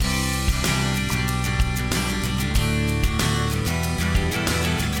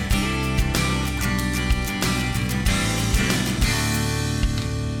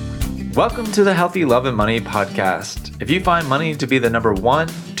Welcome to the Healthy Love and Money podcast. If you find money to be the number 1,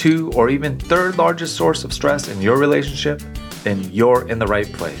 2, or even third largest source of stress in your relationship, then you're in the right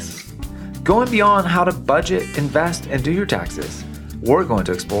place. Going beyond how to budget, invest, and do your taxes, we're going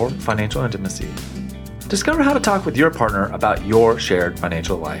to explore financial intimacy. Discover how to talk with your partner about your shared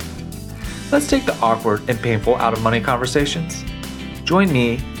financial life. Let's take the awkward and painful out of money conversations. Join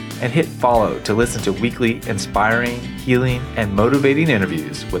me and hit follow to listen to weekly inspiring, healing, and motivating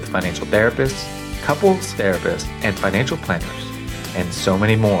interviews with financial therapists, couples therapists, and financial planners, and so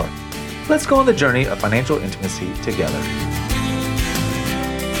many more. Let's go on the journey of financial intimacy together.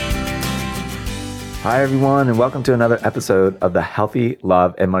 Hi, everyone, and welcome to another episode of the Healthy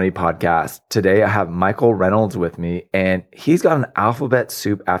Love and Money podcast. Today, I have Michael Reynolds with me, and he's got an alphabet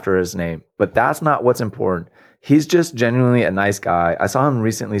soup after his name, but that's not what's important. He's just genuinely a nice guy. I saw him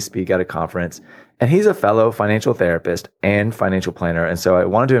recently speak at a conference, and he's a fellow financial therapist and financial planner. And so I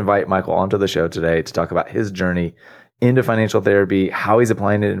wanted to invite Michael onto the show today to talk about his journey into financial therapy, how he's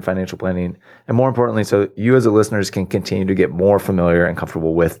applying it in financial planning, and more importantly, so you as the listeners can continue to get more familiar and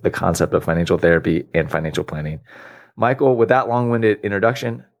comfortable with the concept of financial therapy and financial planning. Michael, with that long-winded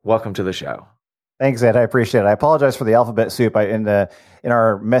introduction, welcome to the show. Thanks, Ed. I appreciate it. I apologize for the alphabet soup. In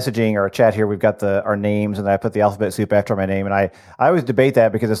our messaging or chat here, we've got our names, and I put the alphabet soup after my name. And I always debate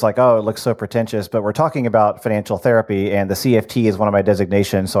that because it's like, oh, it looks so pretentious. But we're talking about financial therapy, and the CFT is one of my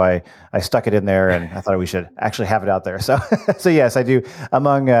designations. So I stuck it in there, and I thought we should actually have it out there. So yes, I do.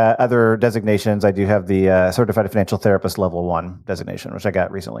 Among other designations, I do have the Certified Financial Therapist Level 1 designation, which I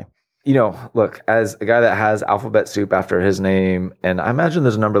got recently. You know, look, as a guy that has alphabet soup after his name, and I imagine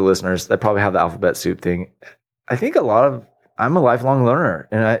there's a number of listeners that probably have the alphabet soup thing. I think I'm a lifelong learner,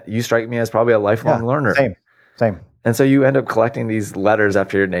 and you strike me as probably a lifelong learner. Same. And so you end up collecting these letters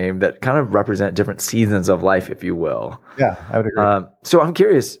after your name that kind of represent different seasons of life, if you will. Yeah, I would agree. So I'm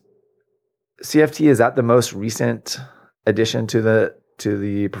curious, CFT, is that the most recent addition to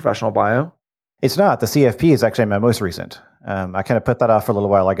the professional bio? It's not. The CFP is actually my most recent. I kind of put that off for a little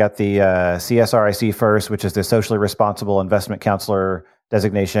while. I got the CSRIC first, which is the Socially Responsible Investment Counselor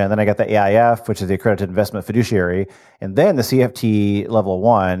designation. Then I got the AIF, which is the Accredited Investment Fiduciary. And then the CFT Level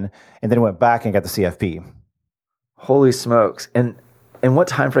 1, and then went back and got the CFP. Holy smokes. And in what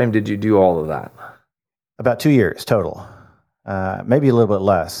time frame did you do all of that? About 2 years total. Maybe a little bit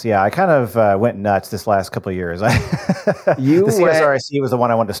less. Yeah, I kind of went nuts this last couple of years. The CSRIC was the one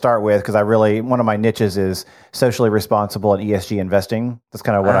I wanted to start with because one of my niches is socially responsible and ESG investing. That's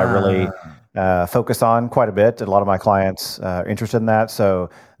kind of what I really focus on quite a bit. A lot of my clients are interested in that. So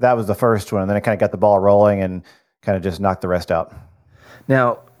that was the first one. And then I kind of got the ball rolling and kind of just knocked the rest out.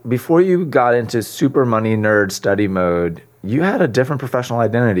 Now, before you got into super money nerd study mode, you had a different professional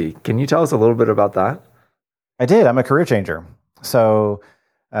identity. Can you tell us a little bit about that? I did. I'm a career changer. So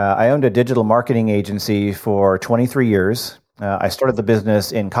I owned a digital marketing agency for 23 years. I started the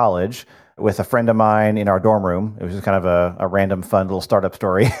business in college with a friend of mine in our dorm room. It was just kind of a random, fun little startup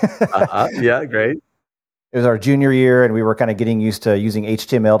story. Yeah, great. It was our junior year, and we were kind of getting used to using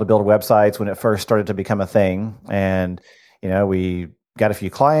HTML to build websites when it first started to become a thing. And, we got a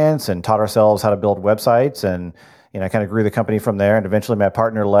few clients and taught ourselves how to build websites, and, kind of grew the company from there. And eventually my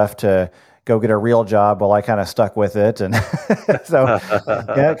partner left to go get a real job while I kind of stuck with it. And so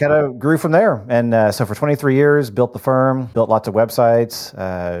it kind of grew from there. And so for 23 years, built the firm, built lots of websites,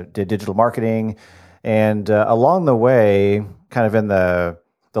 did digital marketing. And along the way, kind of in the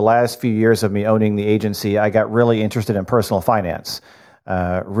last few years of me owning the agency, I got really interested in personal finance,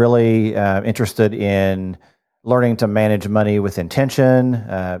 really interested in learning to manage money with intention,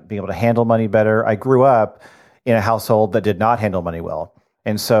 being able to handle money better. I grew up in a household that did not handle money well.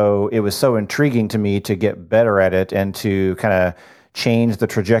 And so it was so intriguing to me to get better at it and to kind of change the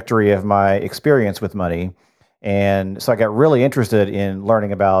trajectory of my experience with money. And so I got really interested in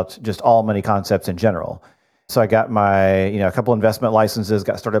learning about just all money concepts in general. So I got my, a couple investment licenses,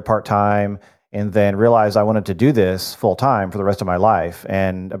 got started part-time, and then realized I wanted to do this full-time for the rest of my life.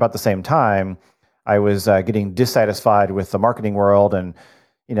 And about the same time, I was getting dissatisfied with the marketing world, and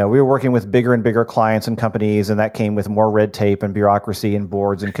we were working with bigger and bigger clients and companies, and that came with more red tape and bureaucracy and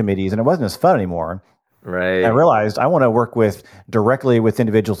boards and committees, and it wasn't as fun anymore. Right. I realized I want to work directly with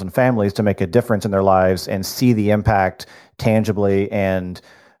individuals and families to make a difference in their lives and see the impact tangibly and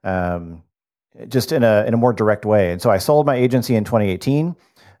just in a more direct way. And so I sold my agency in 2018,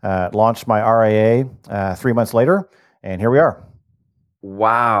 launched my RIA 3 months later, and here we are.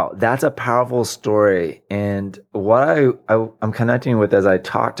 Wow, that's a powerful story. And what I'm connecting with as I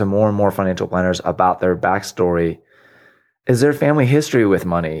talk to more and more financial planners about their backstory is their family history with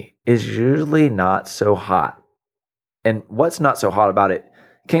money is usually not so hot. And what's not so hot about it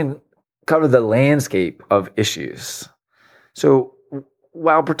can cover the landscape of issues. So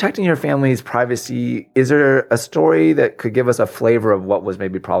while protecting your family's privacy, is there a story that could give us a flavor of what was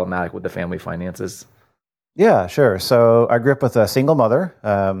maybe problematic with the family finances? Yeah, sure. So I grew up with a single mother.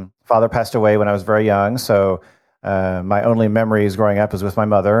 Father passed away when I was very young. So my only memories growing up is with my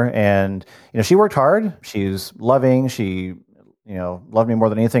mother. And, she worked hard. She's loving. She, loved me more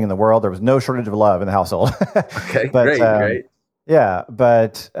than anything in the world. There was no shortage of love in the household. Okay, But great. yeah,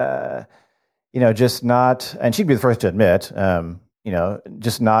 but, just not, and she'd be the first to admit,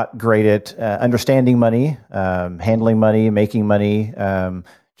 just not great at understanding money, handling money, making money.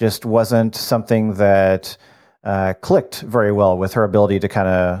 Just wasn't something that clicked very well with her ability to kind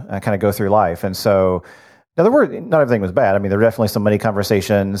of go through life. And so, now not everything was bad. I mean, there were definitely some money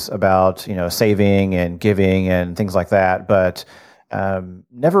conversations about saving and giving and things like that, but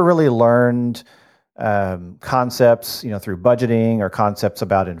never really learned concepts through budgeting or concepts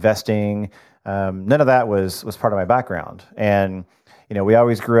about investing. None of that was part of my background. And we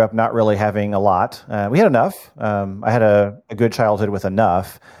always grew up not really having a lot. We had enough. I had a good childhood with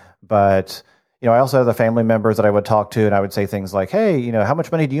enough, but I also had the family members that I would talk to, and I would say things like, "Hey, how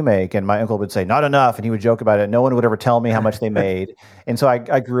much money do you make?" And my uncle would say, "Not enough," and he would joke about it. No one would ever tell me how much they made, and so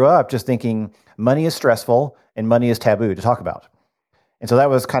I grew up just thinking money is stressful and money is taboo to talk about. And so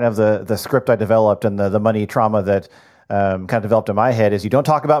that was kind of the script I developed, and the money trauma that kind of developed in my head is you don't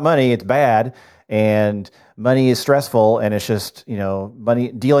talk about money, it's bad. And money is stressful, and it's just,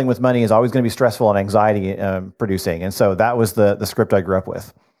 dealing with money is always going to be stressful and anxiety producing. And so that was the script I grew up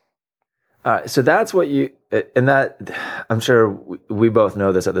with. So that's what and that, I'm sure we both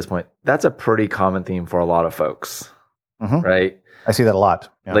know this at this point, that's a pretty common theme for a lot of folks, right? I see that a lot.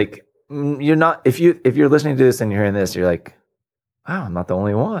 Yeah. Like you're not, if you're listening to this and you're hearing this, you're like, wow, I'm not the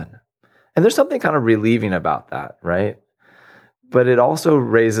only one. And there's something kind of relieving about that, right? But it also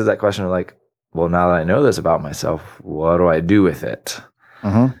raises that question of like, well, now that I know this about myself, what do I do with it?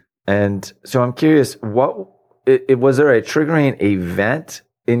 And so I'm curious, was there a triggering event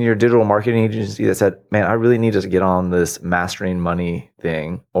in your digital marketing agency that said, man, I really need to get on this mastering money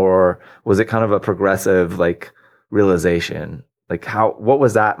thing? Or was it kind of a progressive realization? What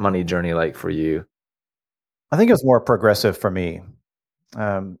was that money journey like for you? I think it was more progressive for me.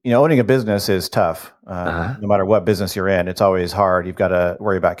 Owning a business is tough. No matter what business you're in, it's always hard. You've got to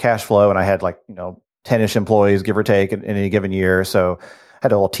worry about cash flow. And I had 10-ish employees, give or take, in any given year. So I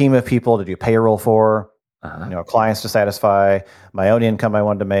had a whole team of people to do payroll for, clients to satisfy, my own income I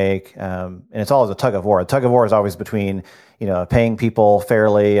wanted to make. And it's always a tug of war. The tug of war is always between, paying people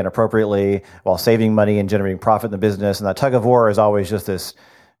fairly and appropriately while saving money and generating profit in the business. And that tug of war is always just this,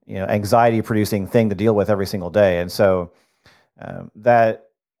 anxiety producing thing to deal with every single day. And so that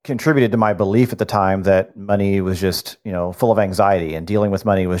contributed to my belief at the time that money was just, full of anxiety, and dealing with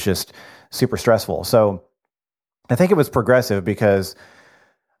money was just super stressful. So I think it was progressive because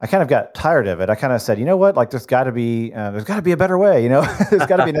I kind of got tired of it. I kind of said, you know what, there's got to be a better way. There's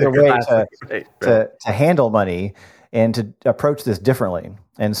got to be another way to handle money and to approach this differently.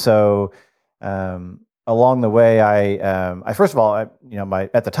 And so along the way, I first of all,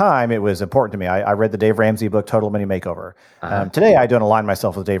 at the time, it was important to me. I read the Dave Ramsey book, Total Money Makeover. Today, I don't align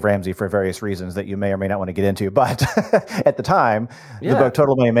myself with Dave Ramsey for various reasons that you may or may not want to get into. But at the time, the book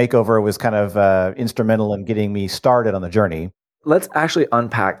Total Money Makeover was kind of instrumental in getting me started on the journey. Let's actually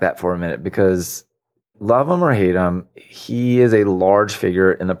unpack that for a minute, because love him or hate him, he is a large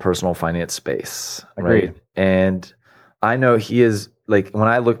figure in the personal finance space. Agreed. Right? And I know he is, when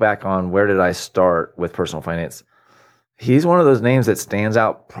I look back on where did I start with personal finance, he's one of those names that stands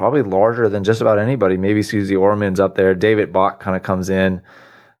out probably larger than just about anybody. Maybe Susie Orman's up there. David Bach kind of comes in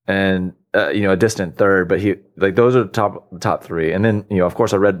and, a distant third, but those are the top three. And then, of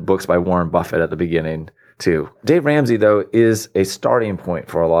course, I read books by Warren Buffett at the beginning too. Dave Ramsey, though, is a starting point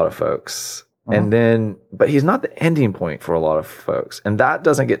for a lot of folks. But he's not the ending point for a lot of folks. And that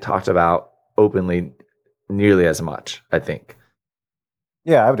doesn't get talked about openly nearly as much, I think.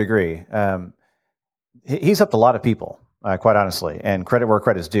 Yeah, I would agree. He's helped a lot of people, quite honestly, and credit where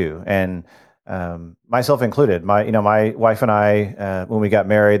credit's due. And myself included, my wife and I, when we got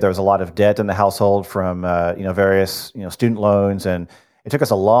married, there was a lot of debt in the household from, various, student loans. And it took us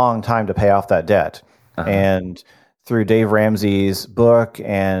a long time to pay off that debt. And through Dave Ramsey's book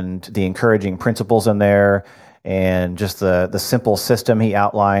and the encouraging principles in there, and just the simple system he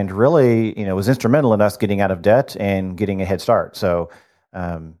outlined, really, was instrumental in us getting out of debt and getting a head start. So,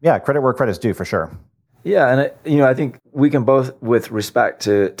 credit where credit's due for sure. Yeah, and I think we can both, with respect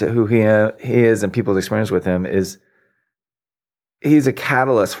to who he is and people's experience with him, is he's a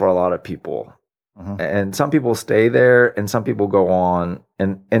catalyst for a lot of people. And some people stay there and some people go on,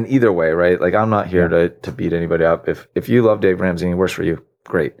 and either way, right? Like, I'm not here to beat anybody up. If you love Dave Ramsey and he works for you,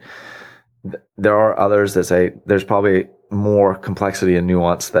 great. There are others that say there's probably more complexity and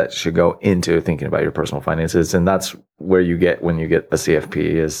nuance that should go into thinking about your personal finances. And that's where you get when you get a CFP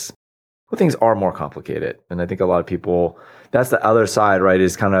is, well, things are more complicated. And I think a lot of people, that's the other side, right?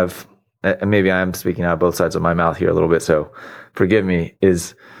 Is kind of, and maybe I'm speaking out of both sides of my mouth here a little bit, so forgive me,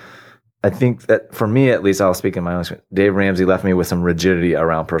 is I think that for me, at least, I'll speak in my own experience, Dave Ramsey left me with some rigidity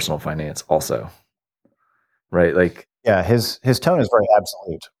around personal finance also, right? Like, yeah, his tone is very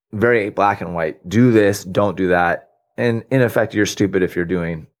absolute. Very black and white. Do this, don't do that. And in effect, you're stupid if you're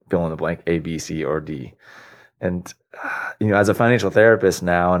doing fill in the blank A, B, C, or D. And, as a financial therapist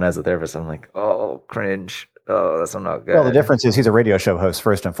now, and as a therapist, I'm like, oh, cringe. Oh, that's not good. Well, the difference is he's a radio show host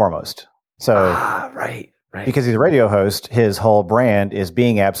first and foremost. So, right. Because he's a radio host, his whole brand is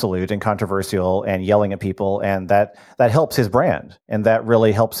being absolute and controversial and yelling at people, and that helps his brand, and that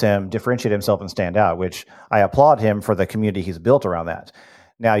really helps him differentiate himself and stand out, which I applaud him for the community he's built around that.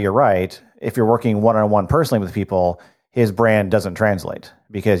 Now, you're right. If you're working one-on-one personally with people, his brand doesn't translate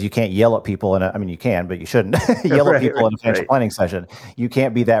because you can't yell at people you can, but you shouldn't yell at people in a financial planning session. You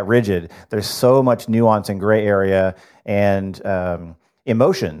can't be that rigid. There's so much nuance and gray area and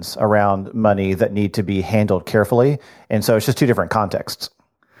emotions around money that need to be handled carefully. And so it's just two different contexts.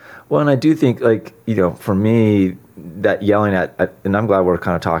 Well, and I do think, like, for me, that yelling at, and I'm glad we're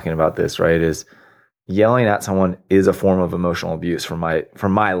kind of talking about this, right, is yelling at someone is a form of emotional abuse from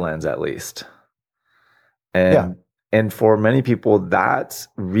my lens, at least. And for many people, that's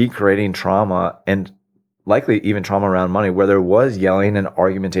recreating trauma, and likely even trauma around money, where there was yelling and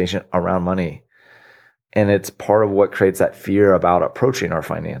argumentation around money. And it's part of what creates that fear about approaching our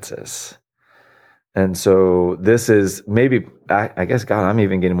finances. And so this is maybe, I guess, God, I'm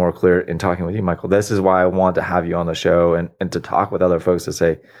even getting more clear in talking with you, Michael. This is why I want to have you on the show and to talk with other folks to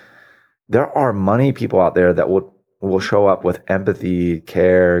say, there are money people out there that will show up with empathy,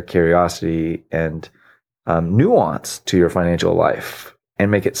 care, curiosity, and nuance to your financial life,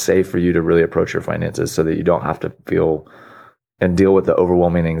 and make it safe for you to really approach your finances so that you don't have to feel and deal with the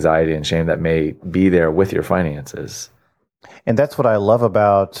overwhelming anxiety and shame that may be there with your finances. And that's what I love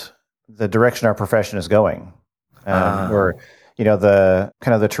about the direction our profession is going. Where, the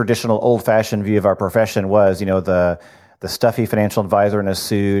kind of the traditional old-fashioned view of our profession was, the stuffy financial advisor in a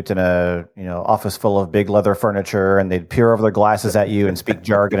suit and a office full of big leather furniture, and they'd peer over their glasses at you and speak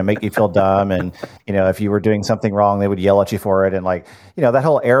jargon and make you feel dumb. And if you were doing something wrong, they would yell at you for it. And that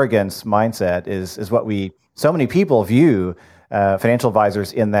whole arrogance mindset is what so many people view financial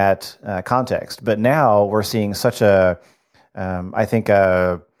advisors in that context. But now we're seeing such a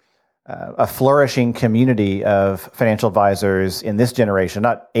flourishing community of financial advisors in this generation,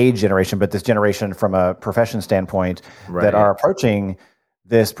 not age generation, but this generation from a profession standpoint, that are approaching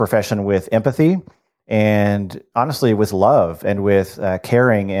this profession with empathy and honestly with love and with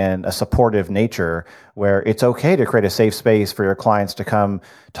caring and a supportive nature, where it's okay to create a safe space for your clients to come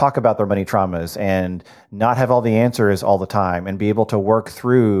talk about their money traumas and not have all the answers all the time, and be able to work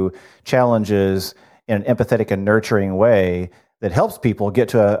through challenges in an empathetic and nurturing way that helps people get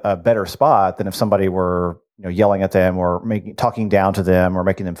to a better spot than if somebody were yelling at them or talking down to them or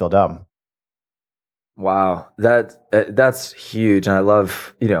making them feel dumb. Wow, that's huge, and I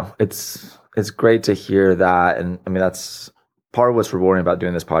love it's great to hear that. And I mean, that's part of what's rewarding about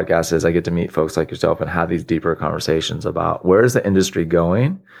doing this podcast is I get to meet folks like yourself and have these deeper conversations about where is the industry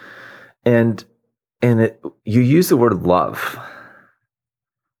going, and you use the word love.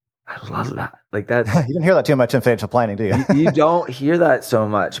 I love that. Like that. You didn't hear that too much in financial planning, do you? You don't hear that so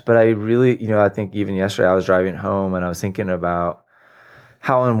much, but I really, I think even yesterday I was driving home and I was thinking about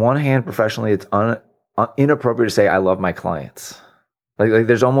how on one hand, professionally, it's inappropriate to say, I love my clients. Like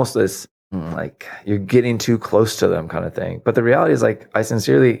there's almost this, like you're getting too close to them kind of thing. But the reality is, like, I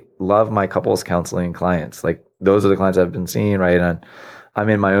sincerely love my couples counseling clients. Like those are the clients I've been seeing, right? And I'm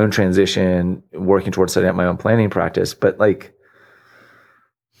in my own transition, working towards setting up my own planning practice. But like,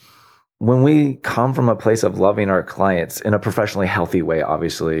 when we come from a place of loving our clients in a professionally healthy way,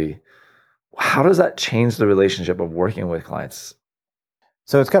 obviously, how does that change the relationship of working with clients?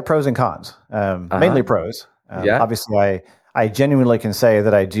 So it's got pros and cons, mainly pros. Yeah. Obviously, I genuinely can say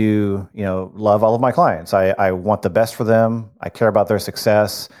that I do, love all of my clients. I want the best for them. I care about their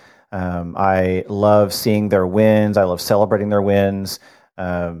success. I love seeing their wins. I love celebrating their wins.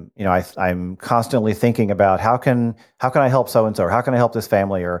 I'm constantly thinking about how can I help so-and-so, or how can I help this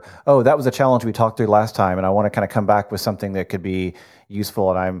family, or, oh, that was a challenge we talked through last time, and I want to kind of come back with something that could be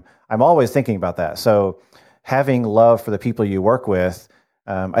useful. And I'm always thinking about that. So having love for the people you work with,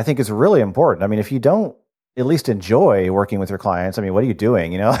 I think is really important. I mean, if you don't at least enjoy working with your clients, I mean, what are you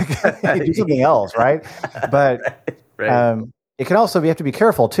doing? Like do something else, right? But Right. it can also have to be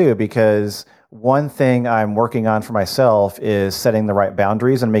careful too, because one thing I'm working on for myself is setting the right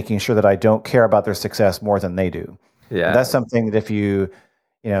boundaries and making sure that I don't care about their success more than they do. And Yeah. that's something that if you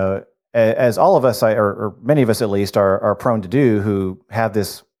know, as all of us, or many of us at least, are prone to do, who have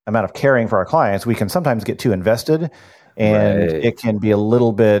this amount of caring for our clients, we can sometimes get too invested, and Right. it can be a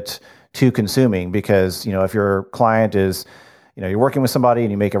little bit too consuming because, if your client is, you're working with somebody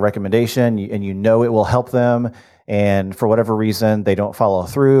and you make a recommendation and it will help them. And for whatever reason, they don't follow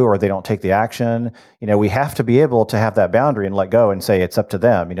through or they don't take the action. We have to be able to have that boundary and let go and say it's up to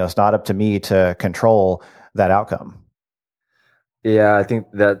them. It's not up to me to control that outcome. Yeah, I think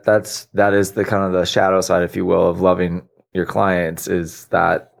that is the kind of the shadow side, if you will, of loving your clients, is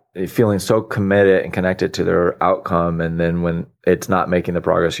that feeling so committed and connected to their outcome, and then when it's not making the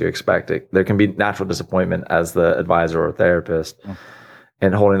progress you expect, there can be natural disappointment as the advisor or therapist,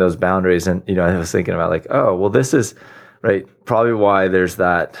 and holding those boundaries. And I was thinking about like, oh, well, this is right, probably why there's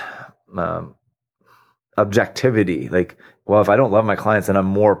that objectivity. Like, well, if I don't love my clients, then I'm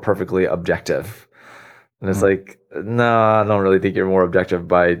more perfectly objective. And it's like, no, I don't really think you're more objective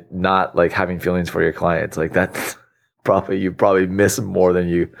by not like having feelings for your clients. Like that's you probably miss more than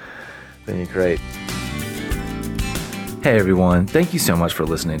you create. Hey everyone, thank you so much for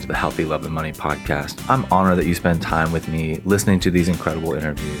listening to the Healthy Love and Money podcast. I'm honored that you spend time with me listening to these incredible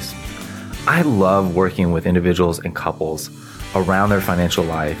interviews. I love working with individuals and couples around their financial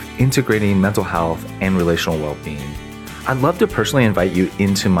life, integrating mental health and relational well-being. I'd love to personally invite you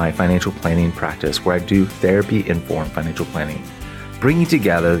into my financial planning practice, where I do therapy-informed financial planning, bringing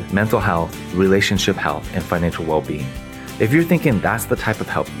together mental health, relationship health, and financial well-being. If you're thinking that's the type of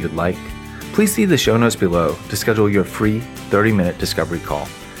help you'd like, please see the show notes below to schedule your free 30-minute discovery call.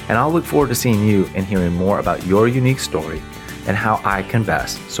 And I'll look forward to seeing you and hearing more about your unique story and how I can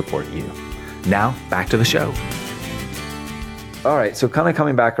best support you. Now, back to the show. All right, so kind of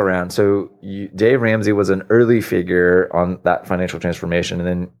coming back around. So Dave Ramsey was an early figure on that financial transformation, and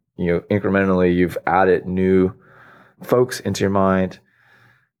then incrementally you've added new folks into your mind.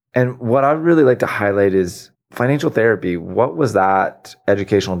 And what I'd really like to highlight is financial therapy. What was that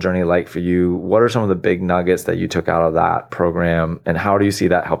educational journey like for you? What are some of the big nuggets that you took out of that program, and how do you see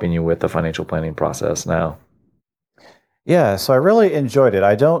that helping you with the financial planning process now? Yeah, so I really enjoyed it.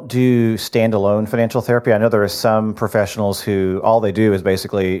 I don't do standalone financial therapy. I know there are some professionals who all they do is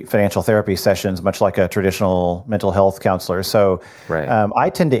basically financial therapy sessions, much like a traditional mental health counselor. So Right.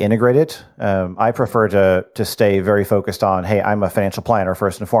 I tend to integrate it. I prefer to stay very focused on, hey, I'm a financial planner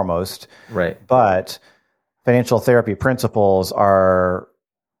first and foremost. Right. But financial therapy principles are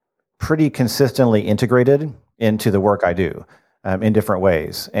pretty consistently integrated into the work I do in different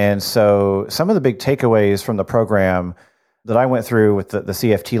ways. And so some of the big takeaways from the program that I went through with the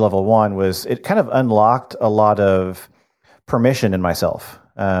CFT level 1 was it kind of unlocked a lot of permission in myself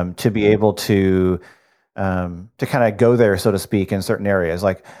to be able to kind of go there, so to speak, in certain areas.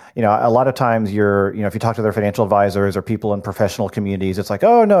 Like, a lot of times if you talk to their financial advisors or people in professional communities, it's like,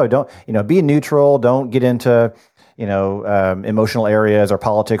 oh no, don't, be neutral. Don't get into, emotional areas or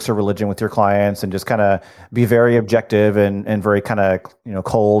politics or religion with your clients, and just kind of be very objective and very kind of,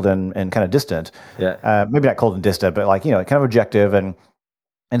 cold and kind of distant. Yeah. Maybe not cold and distant, but like, kind of objective. And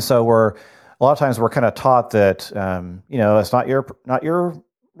so a lot of times we're kind of taught that, it's not your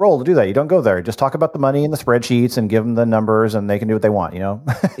role to do that. You don't go there. Just talk about the money and the spreadsheets and give them the numbers and they can do what they want, Yeah.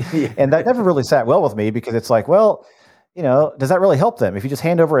 And that never really sat well with me, because it's like, well, does that really help them? If you just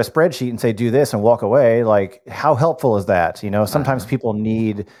hand over a spreadsheet and say, do this and walk away, like how helpful is that? Sometimes people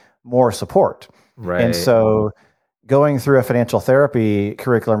need more support. Right. And so going through a financial therapy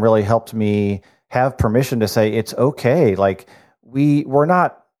curriculum really helped me have permission to say, it's okay. Like we're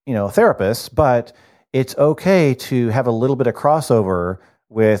not, therapists, but it's okay to have a little bit of crossover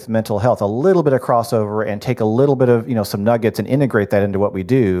with mental health, a little bit of crossover, and take a little bit of, some nuggets and integrate that into what we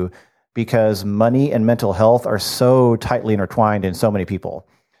do, because money and mental health are so tightly intertwined in so many people.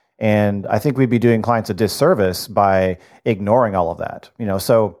 And I think we'd be doing clients a disservice by ignoring all of that.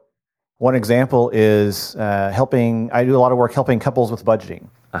 So one example is I do a lot of work helping couples with budgeting.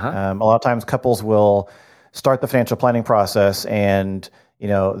 Uh-huh. A lot of times couples will start the financial planning process and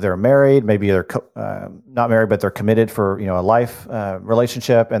they're married, maybe they're not married, but they're committed for, a life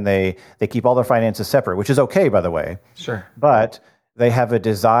relationship, and they keep all their finances separate, which is okay, by the way. Sure. But they have a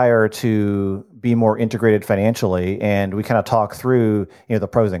desire to be more integrated financially, and we kind of talk through, the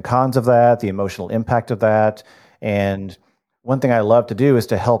pros and cons of that, the emotional impact of that. And one thing I love to do is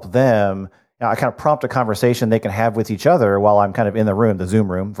to help them I kind of prompt a conversation they can have with each other while I'm kind of in the room, the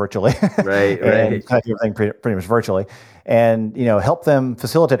Zoom room, virtually, Right, and kind of do everything pretty much virtually, and help them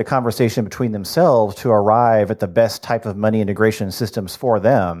facilitate a conversation between themselves to arrive at the best type of money integration systems for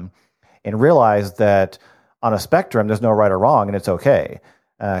them, and realize that on a spectrum, there's no right or wrong, and it's okay.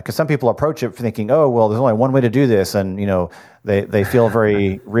 Because some people approach it thinking, oh, well, there's only one way to do this, and they feel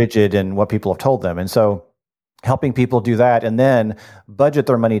very rigid in what people have told them, and so helping people do that, and then budget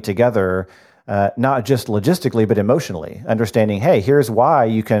their money together. Not just logistically, but emotionally, understanding, hey, here's why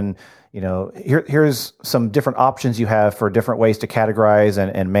you can, here's some different options you have for different ways to categorize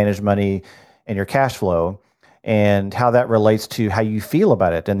and manage money and your cash flow, and how that relates to how you feel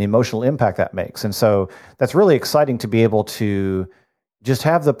about it and the emotional impact that makes. And so that's really exciting to be able to just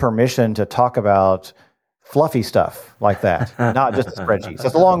have the permission to talk about fluffy stuff like that, not just spreadsheets.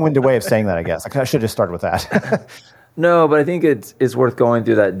 That's a long-winded way of saying that, I guess. I should have just started with that. No, but I think it's worth going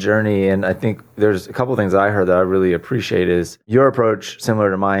through that journey. And I think there's a couple of things that I heard that I really appreciate is your approach,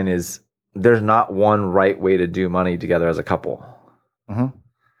 similar to mine, is there's not one right way to do money together as a couple. Mm-hmm.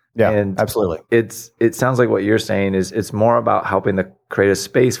 Yeah, and absolutely. It sounds like what you're saying is it's more about helping to create a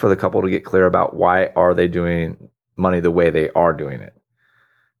space for the couple to get clear about why are they doing money the way they are doing it,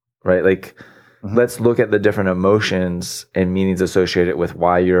 right? Like, let's look at the different emotions and meanings associated with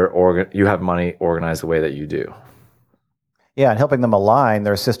why you have money organized the way that you do. Yeah, and helping them align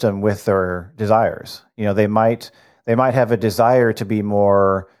their system with their desires. They might have a desire to be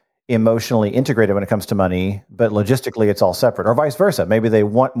more emotionally integrated when it comes to money, but logistically it's all separate, or vice versa. Maybe they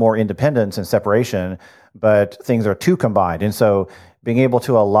want more independence and separation, but things are too combined. And so being able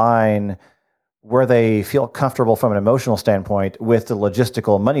to align where they feel comfortable from an emotional standpoint with the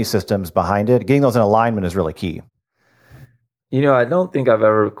logistical money systems behind it, getting those in alignment is really key. I don't think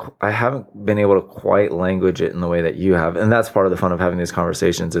I haven't been able to quite language it in the way that you have. And that's part of the fun of having these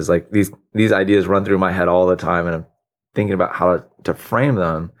conversations is like these ideas run through my head all the time, and I'm thinking about how to frame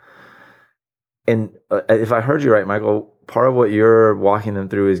them. And if I heard you right, Michael, part of what you're walking them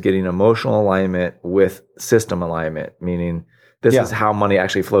through is getting emotional alignment with system alignment, meaning this is how money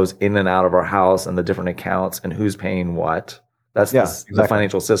actually flows in and out of our house and the different accounts and who's paying what. That's the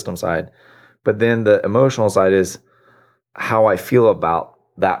financial system side. But then the emotional side is how I feel about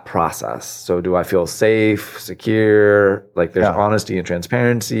that process. So do I feel safe, secure, like there's honesty and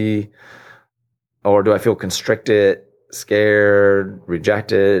transparency? Or do I feel constricted, scared,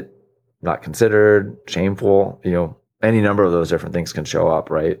 rejected, not considered, shameful? Any number of those different things can show up,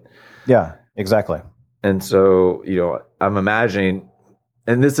 right? Yeah, exactly. And so, I'm imagining,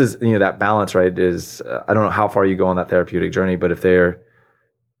 and this is, that balance, right, is, I don't know how far you go on that therapeutic journey, but if they're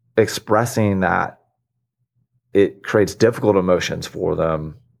expressing that, it creates difficult emotions for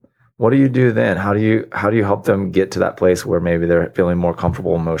them. What do you do then? How do you help them get to that place where maybe they're feeling more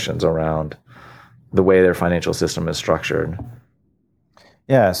comfortable emotions around the way their financial system is structured?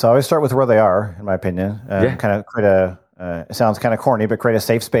 Yeah, so I always start with where they are, in my opinion. Kind of create it sounds kind of corny, but create a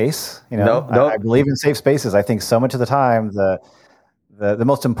safe space. I believe in safe spaces. I think so much of the time, the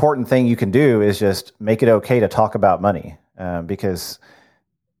most important thing you can do is just make it okay to talk about money, because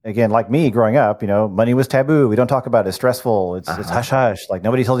again, like me growing up, money was taboo. We don't talk about it. It's stressful. It's hush hush. Like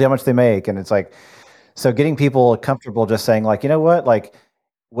nobody tells you how much they make. And it's like, so getting people comfortable just saying like, you know what, like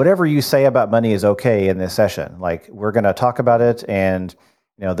whatever you say about money is okay in this session. Like we're going to talk about it. And,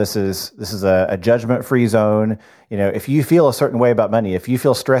 this is a judgment-free zone. If you feel a certain way about money, if you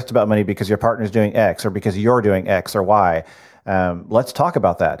feel stressed about money because your partner's doing X or because you're doing X or Y, let's talk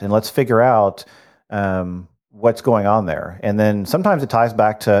about that and let's figure out, what's going on there. And then sometimes it ties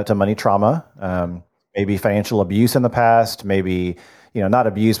back to money trauma, maybe financial abuse in the past, maybe, not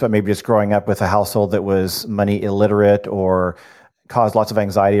abuse, but maybe just growing up with a household that was money illiterate or caused lots of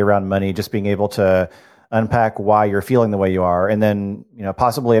anxiety around money, just being able to unpack why you're feeling the way you are. And then,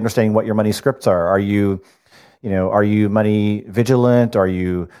 possibly understanding what your money scripts are. Are you money vigilant? Are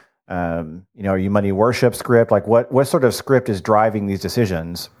you money worship script? Like what sort of script is driving these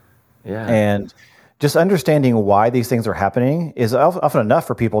decisions? Yeah. And just understanding why these things are happening is often enough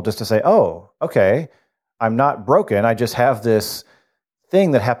for people just to say, oh, okay, I'm not broken. I just have this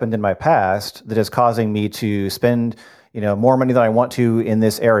thing that happened in my past that is causing me to spend, more money than I want to in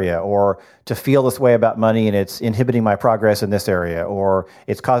this area, or to feel this way about money and it's inhibiting my progress in this area, or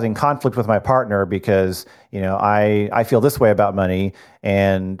it's causing conflict with my partner because, I feel this way about money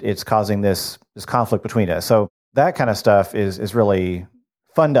and it's causing this conflict between us. So that kind of stuff is really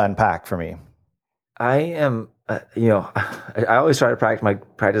fun to unpack for me. I am, I always try to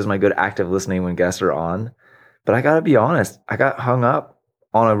practice my good active listening when guests are on, but I got to be honest, I got hung up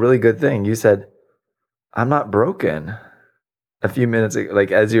on a really good thing. You said, I'm not broken. a few minutes ago,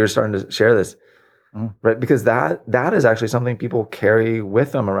 like as you were starting to share this, right? Because that is actually something people carry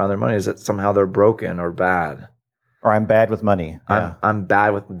with them around their money, is that somehow they're broken or bad. Or I'm bad with money. Yeah. I'm bad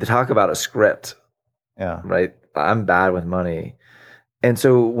with, talk about a script. Yeah. Right? I'm bad with money. And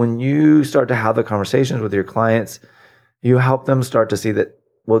so when you start to have the conversations with your clients, you help them start to see that,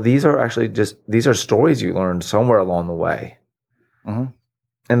 well, these are stories you learned somewhere along the way. And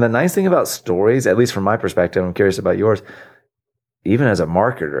the nice thing about stories, at least from my perspective, I'm curious about yours, even as a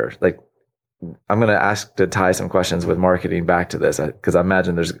marketer, like I'm going to ask to tie some questions with marketing back to this, because I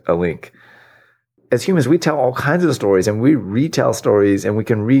imagine there's a link. As humans, we tell all kinds of stories, and we retell stories, and we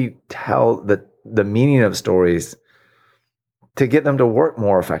can retell the meaning of stories to get them to work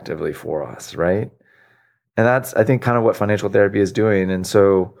more effectively for us, right? And that's, I think, kind of what financial therapy is doing. And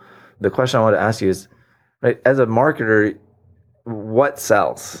so the question I want to ask you is, right, as a marketer, what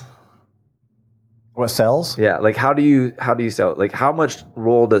sells? What sells? Yeah, like how do you sell? Like how much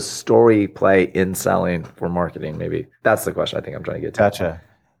role does story play in selling for marketing? Maybe that's the question I think I'm trying to get to. Gotcha.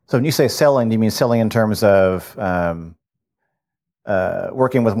 So when you say selling, do you mean selling in terms of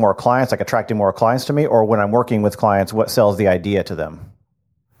working with more clients, like attracting more clients to me, or when I'm working with clients, what sells the idea to them?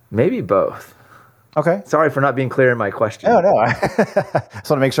 Maybe both. Okay. Sorry for not being clear in my question. No. I just want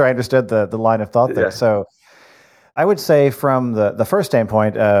to make sure I understood the line of thought there. Yeah. So I would say from the first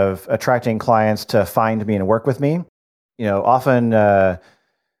standpoint of attracting clients to find me and work with me, often,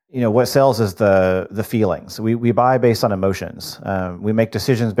 what sells is the feelings. We buy based on emotions. We make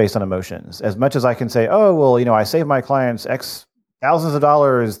decisions based on emotions. As much as I can say, oh, well, I save my clients X thousands of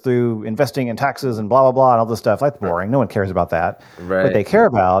dollars through investing in taxes and blah, blah, blah, and all this stuff. That's boring. No one cares about that. Right. What they care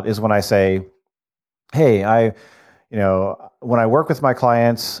about is when I say, hey, when I work with my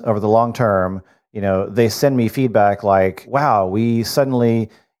clients over the long term, they send me feedback like, wow, we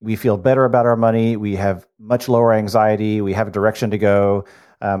feel better about our money. We have much lower anxiety. We have a direction to go.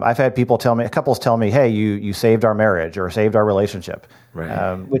 I've had couples tell me, hey, you saved our marriage or saved our relationship.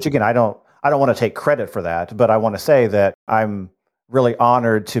 Right. Which again, I don't want to take credit for that, but I want to say that I'm really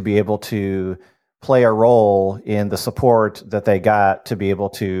honored to be able to play a role in the support that they got to be able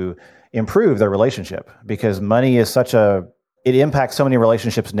to improve their relationship, because money is it impacts so many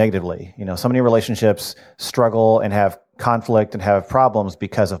relationships negatively. So many relationships struggle and have conflict and have problems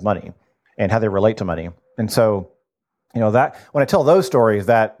because of money and how they relate to money. And so, that when I tell those stories,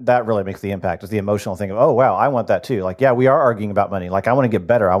 that really makes the impact, is the emotional thing of, oh, wow, I want that too. Like, yeah, we are arguing about money. Like, I want to get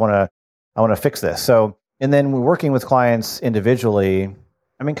better. I want to fix this. So, and then we're working with clients individually.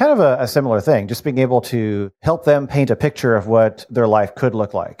 I mean, kind of a similar thing, just being able to help them paint a picture of what their life could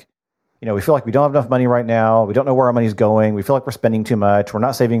look like. We feel like we don't have enough money right now. We don't know where our money's going. We feel like we're spending too much. We're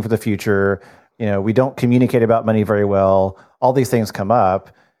not saving for the future. We don't communicate about money very well. All these things come up.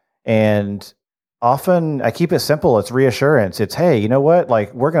 And often I keep it simple. It's reassurance. It's, hey, you know what?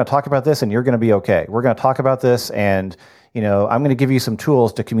 Like, we're going to talk about this and you're going to be okay. We're going to talk about this and, I'm going to give you some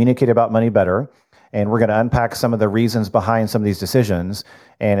tools to communicate about money better. And we're going to unpack some of the reasons behind some of these decisions.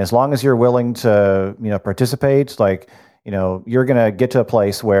 And as long as you're willing to, participate, like, you're going to get to a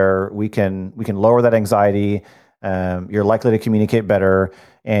place where we can lower that anxiety. You're likely to communicate better,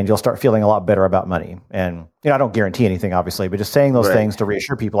 and you'll start feeling a lot better about money. And I don't guarantee anything, obviously, but just saying those things to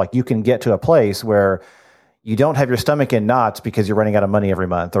reassure people, like, you can get to a place where you don't have your stomach in knots because you're running out of money every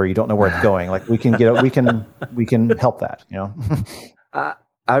month, or you don't know where it's going. Like, we can help that.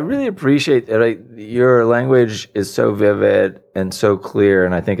 I really appreciate it. Right? Your language is so vivid and so clear,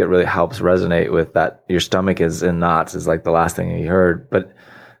 and I think it really helps resonate with that. Your stomach is in knots is like the last thing you heard. But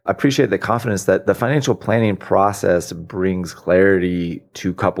I appreciate the confidence that the financial planning process brings clarity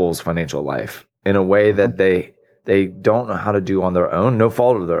to couples' financial life in a way that they don't know how to do on their own, no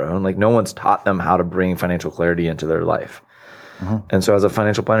fault of their own. Like, no one's taught them how to bring financial clarity into their life. And so as a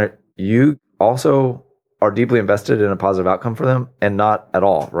financial planner, you also are deeply invested in a positive outcome for them, and not at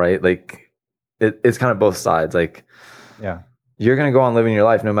all, right? Like, it's kind of both sides. Like, yeah, you're going to go on living your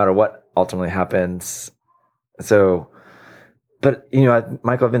life no matter what ultimately happens. So, but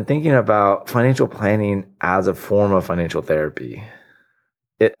Michael, I've been thinking about financial planning as a form of financial therapy.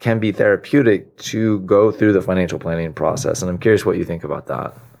 It can be therapeutic to go through the financial planning process, and I'm curious what you think about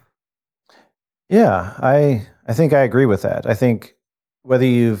that. Yeah, I think I agree with that. I think whether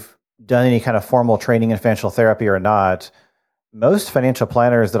you've done any kind of formal training in financial therapy or not, most financial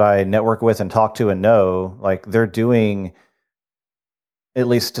planners that I network with and talk to and know, like, they're doing, at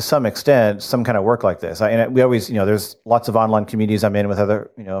least to some extent, some kind of work like this. And we always, there's lots of online communities I'm in with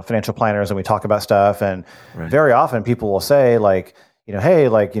other, financial planners, and we talk about stuff. And very often people will say, like, hey,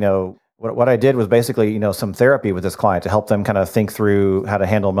 like, what I did was basically, some therapy with this client to help them kind of think through how to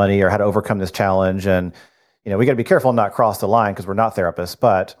handle money or how to overcome this challenge. And we got to be careful not cross the line because we're not therapists,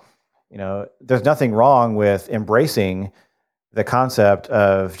 but there's nothing wrong with embracing the concept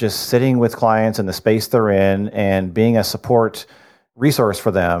of just sitting with clients in the space they're in and being a support resource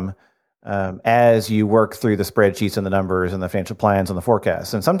for them as you work through the spreadsheets and the numbers and the financial plans and the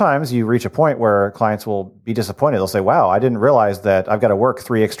forecasts. And sometimes you reach a point where clients will be disappointed. They'll say, wow, I didn't realize that I've got to work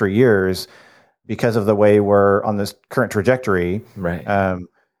 3 extra years because of the way we're on this current trajectory. Right.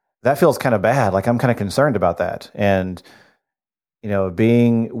 That feels kind of bad. Like I'm kind of concerned about that. And,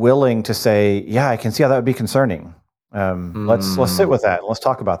 being willing to say, yeah, I can see how that would be concerning. Let's sit with that. Let's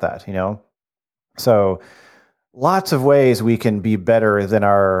talk about that, So lots of ways we can be better than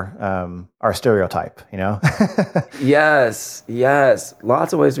our stereotype, Yes.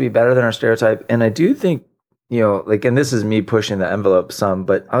 Lots of ways to be better than our stereotype. And I do think, and this is me pushing the envelope some,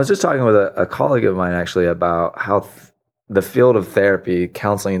 but I was just talking with a colleague of mine actually about how the field of therapy,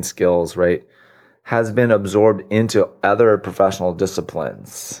 counseling skills, right, has been absorbed into other professional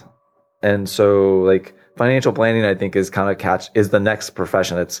disciplines. And so like financial planning, I think is the next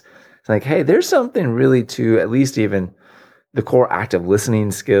profession. It's like, hey, there's something really to at least even the core active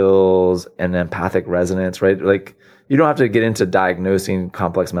listening skills and empathic resonance, right? Like you don't have to get into diagnosing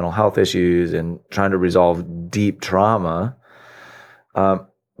complex mental health issues and trying to resolve deep trauma.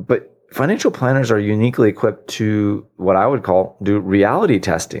 But financial planners are uniquely equipped to what I would call do reality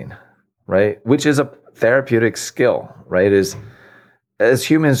testing, right? Which is a therapeutic skill, right? As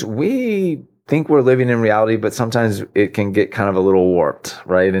humans, we think we're living in reality, but sometimes it can get kind of a little warped,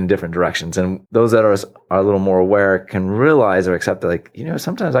 right, in different directions. And those that are a little more aware can realize or accept that, like,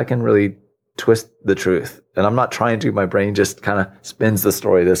 sometimes I can really twist the truth. And I'm not trying to, my brain just kind of spins the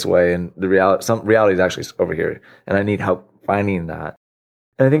story this way. And some reality is actually over here. And I need help finding that.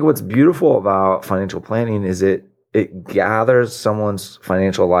 And I think what's beautiful about financial planning is it gathers someone's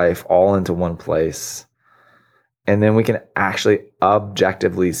financial life all into one place. And then we can actually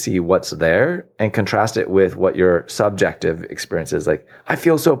objectively see what's there and contrast it with what your subjective experience is. Like, I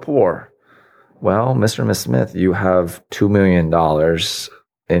feel so poor. Well, Mr. and Miss Smith, you have $2 million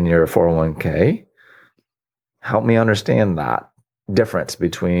in your 401k. Help me understand that difference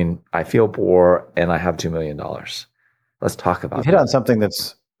between I feel poor and I have $2 million. Let's talk about that. You hit on something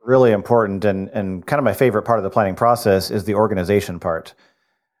that's really important and kind of my favorite part of the planning process is the organization part.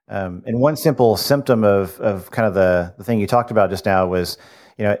 And one simple symptom of kind of the thing you talked about just now was,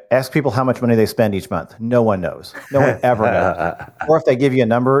 ask people how much money they spend each month. No one knows. No one ever knows. Or if they give you a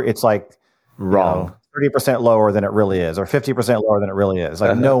number, it's like wrong. 30% lower than it really is, or 50% lower than it really is.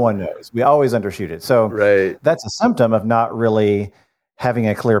 Like no one knows. We always undershoot it. So That's a symptom of not really having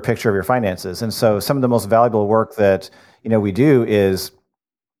a clear picture of your finances. And so some of the most valuable work that, we do is,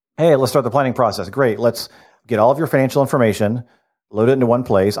 hey, let's start the planning process. Great. Let's get all of your financial information, load it into one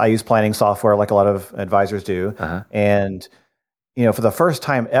place. I use planning software like a lot of advisors do. And, for the first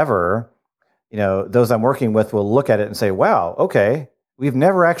time ever, those I'm working with will look at it and say, wow, okay, we've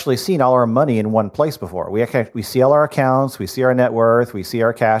never actually seen all our money in one place before. We see all our accounts, we see our net worth, we see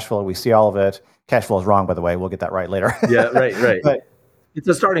our cash flow, we see all of it. Cash flow is wrong, by the way. We'll get that right later. Yeah, right. But it's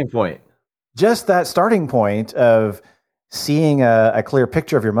a starting point. Just that starting point of seeing a clear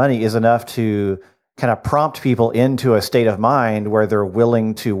picture of your money is enough to kind of prompt people into a state of mind where they're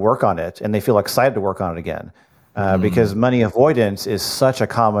willing to work on it and they feel excited to work on it again. Because money avoidance is such a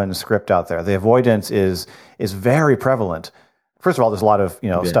common script out there. The avoidance is very prevalent. First of all, there's a lot of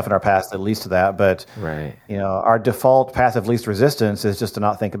stuff in our past that leads to that, but our default path of least resistance is just to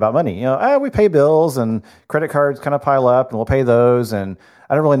not think about money. We pay bills and credit cards kind of pile up, and we'll pay those, and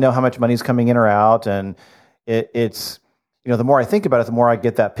I don't really know how much money's coming in or out, and it's the more I think about it, the more I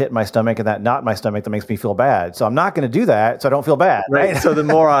get that pit in my stomach and that knot in my stomach that makes me feel bad. So I'm not going to do that, so I don't feel bad. Right. So the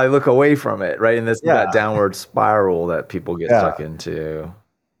more I look away from it, right, and that downward spiral that people get stuck into.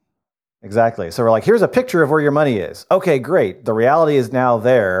 Exactly. So we're like, here's a picture of where your money is. Okay, great. The reality is now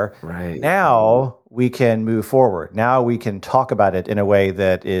there. Right. Now we can move forward. Now we can talk about it in a way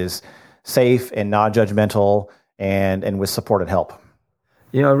that is safe and non-judgmental and with support and help.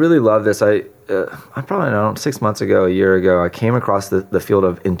 I really love this. I probably 6 months ago, a year ago, I came across the field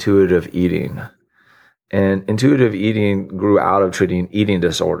of intuitive eating. And intuitive eating grew out of treating eating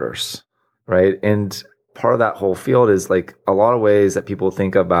disorders, right? And part of that whole field is like a lot of ways that people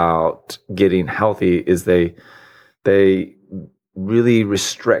think about getting healthy is they really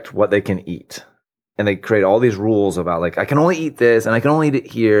restrict what they can eat. And they create all these rules about like, I can only eat this and I can only eat it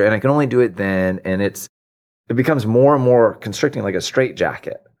here and I can only do it then. And it becomes more and more constricting, like a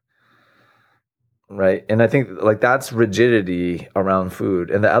straitjacket. Right. And I think like that's rigidity around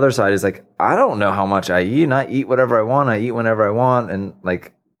food. And the other side is like, I don't know how much I eat and I eat whatever I want. I eat whenever I want.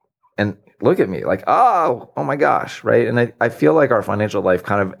 And look at me like, oh my gosh, right? And I feel like our financial life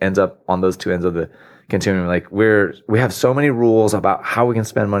kind of ends up on those two ends of the continuum. Like we have so many rules about how we can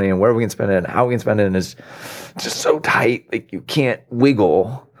spend money and where we can spend it and how we can spend it, and it's just so tight, like you can't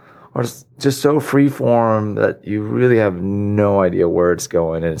wiggle, or it's just so free form that you really have no idea where it's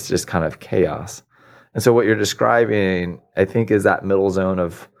going, and it's just kind of chaos. And so what you're describing, I think, is that middle zone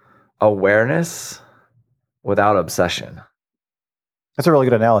of awareness without obsession. That's a really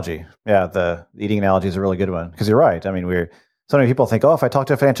good analogy. Yeah, the eating analogy is a really good one, because you're right. I mean, so many people think, oh, if I talk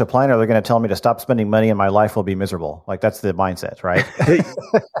to a financial planner, they're going to tell me to stop spending money and my life will be miserable. Like that's the mindset, right?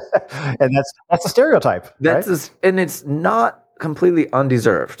 And that's a stereotype. And it's not completely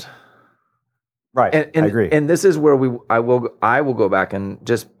undeserved. Right. And I agree. And this is where I will go back and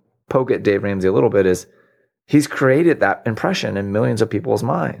just poke at Dave Ramsey a little bit, is he's created that impression in millions of people's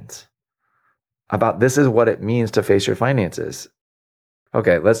minds about this is what it means to face your finances.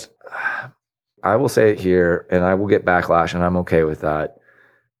 Okay, I will say it here, and I will get backlash, and I'm okay with that.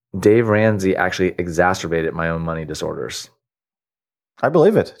 Dave Ramsey actually exacerbated my own money disorders. I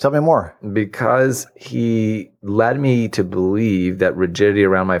believe it. Tell me more. Because he led me to believe that rigidity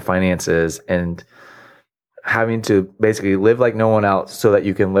around my finances and having to basically live like no one else so that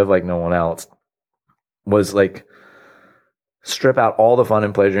you can live like no one else was like, strip out all the fun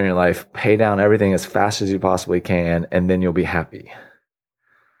and pleasure in your life, pay down everything as fast as you possibly can, and then you'll be happy.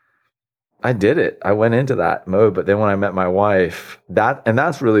 I did it. I went into that mode. But then when I met my wife,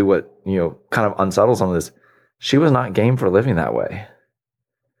 that's really what, kind of unsettles some of this. She was not game for living that way.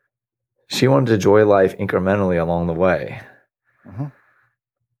 She wanted to enjoy life incrementally along the way. Mm-hmm.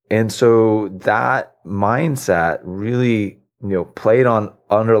 And so that mindset really, played on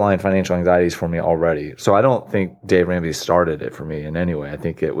underlying financial anxieties for me already. So I don't think Dave Ramsey started it for me in any way. I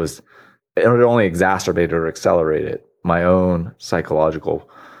think it only exacerbated or accelerated my own psychological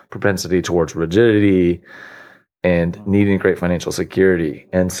propensity towards rigidity and needing great financial security.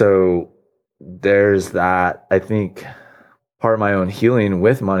 And so there's that. I think part of my own healing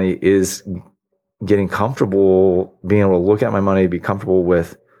with money is getting comfortable, being able to look at my money, be comfortable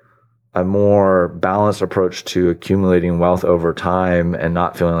with a more balanced approach to accumulating wealth over time and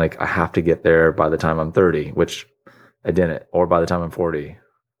not feeling like I have to get there by the time I'm 30, which I didn't, or by the time I'm 40,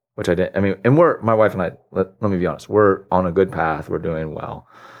 which I didn't. I mean, and my wife and I, let me be honest, we're on a good path. We're doing well.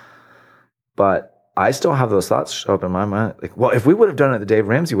 But I still have those thoughts show up in my mind. Like, well, if we would have done it the Dave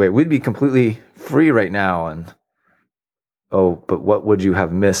Ramsey way, we'd be completely free right now. And, but what would you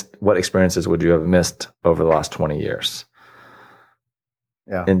have missed? What experiences would you have missed over the last 20 years?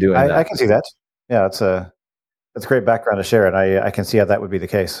 Yeah. In doing that. I can see that. Yeah, that's a great background to share. And I can see how that would be the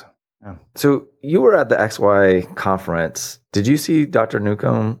case. Yeah. So you were at the XY conference. Did you see Dr.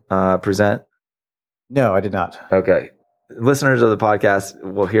 Newcomb present? No, I did not. Okay. Listeners of the podcast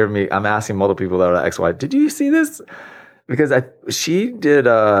will hear me. I'm asking multiple people that are at XY, did you see this? Because she did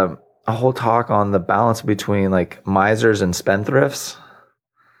a whole talk on the balance between like misers and spendthrifts,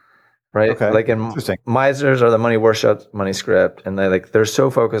 right? Okay. Like misers are the money worship, money script, and they're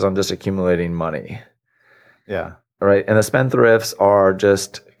so focused on just accumulating money. Yeah. Right. And the spendthrifts are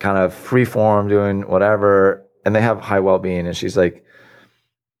just kind of free form, doing whatever, and they have high well-being. And she's like,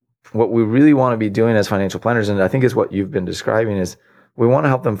 what we really want to be doing as financial planners, and I think is what you've been describing, is we want to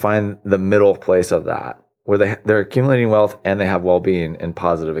help them find the middle place of that, where they're accumulating wealth and they have well-being and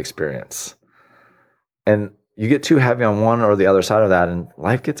positive experience. And you get too heavy on one or the other side of that, and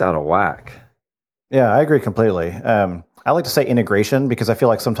life gets out of whack. Yeah, I agree completely. I like to say integration, because I feel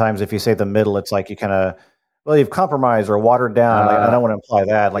like sometimes if you say the middle, it's like you kind of, you've compromised or watered down. I don't want to imply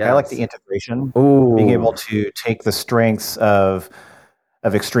that. Yes. I like the integration, being able to take the strengths of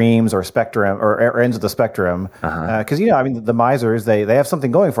extremes or spectrum or ends of the spectrum. Because, the misers, they have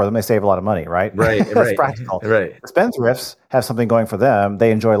something going for them. They save a lot of money, right? Right. That's practical. Right. The spendthrifts have something going for them.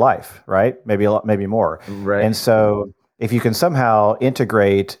 They enjoy life, right? Maybe a lot, maybe more. Right. And so if you can somehow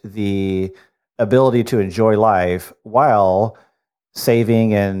integrate the ability to enjoy life while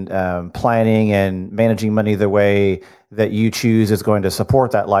saving and planning and managing money the way that you choose is going to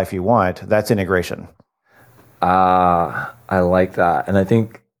support that life you want, that's integration. I like that. And I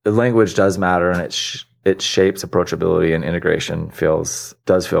think the language does matter, and it shapes approachability, and integration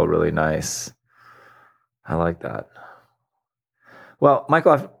does feel really nice. I like that. Well,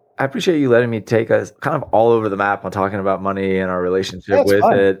 Michael, I appreciate you letting me take us kind of all over the map on talking about money and our relationship with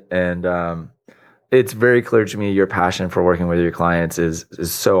it. And it's very clear to me your passion for working with your clients is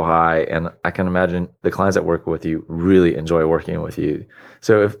so high. And I can imagine the clients that work with you really enjoy working with you.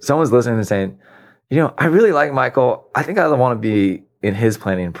 So if someone's listening and saying, I really like Michael, I think I want to be in his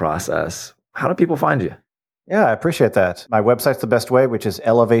planning process, how do people find you? Yeah, I appreciate that. My website's the best way, which is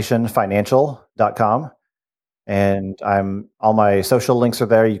elevationfinancial.com. And all my social links are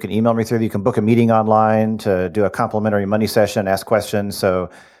there. You can email me through. You can book a meeting online to do a complimentary money session, ask questions. So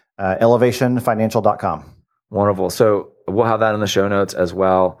elevationfinancial.com. Wonderful. So we'll have that in the show notes as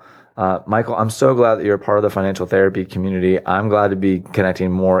well. Michael, I'm so glad that you're a part of the financial therapy community. I'm glad to be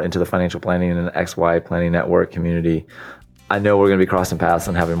connecting more into the financial planning and XY Planning Network community. I know we're going to be crossing paths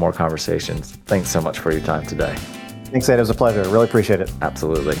and having more conversations. Thanks so much for your time today. Thanks, Ed. It was a pleasure. Really appreciate it.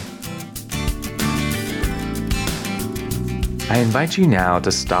 Absolutely. I invite you now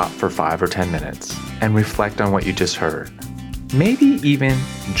to stop for 5 or 10 minutes and reflect on what you just heard. Maybe even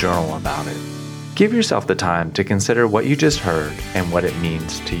journal about it. Give yourself the time to consider what you just heard and what it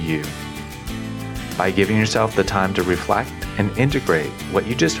means to you. By giving yourself the time to reflect and integrate what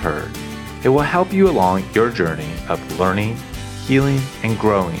you just heard, it will help you along your journey of learning, healing, and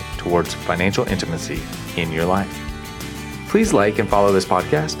growing towards financial intimacy in your life. Please like and follow this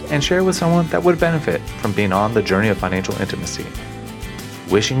podcast and share with someone that would benefit from being on the journey of financial intimacy.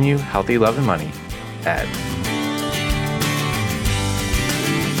 Wishing you healthy love and money, Ed.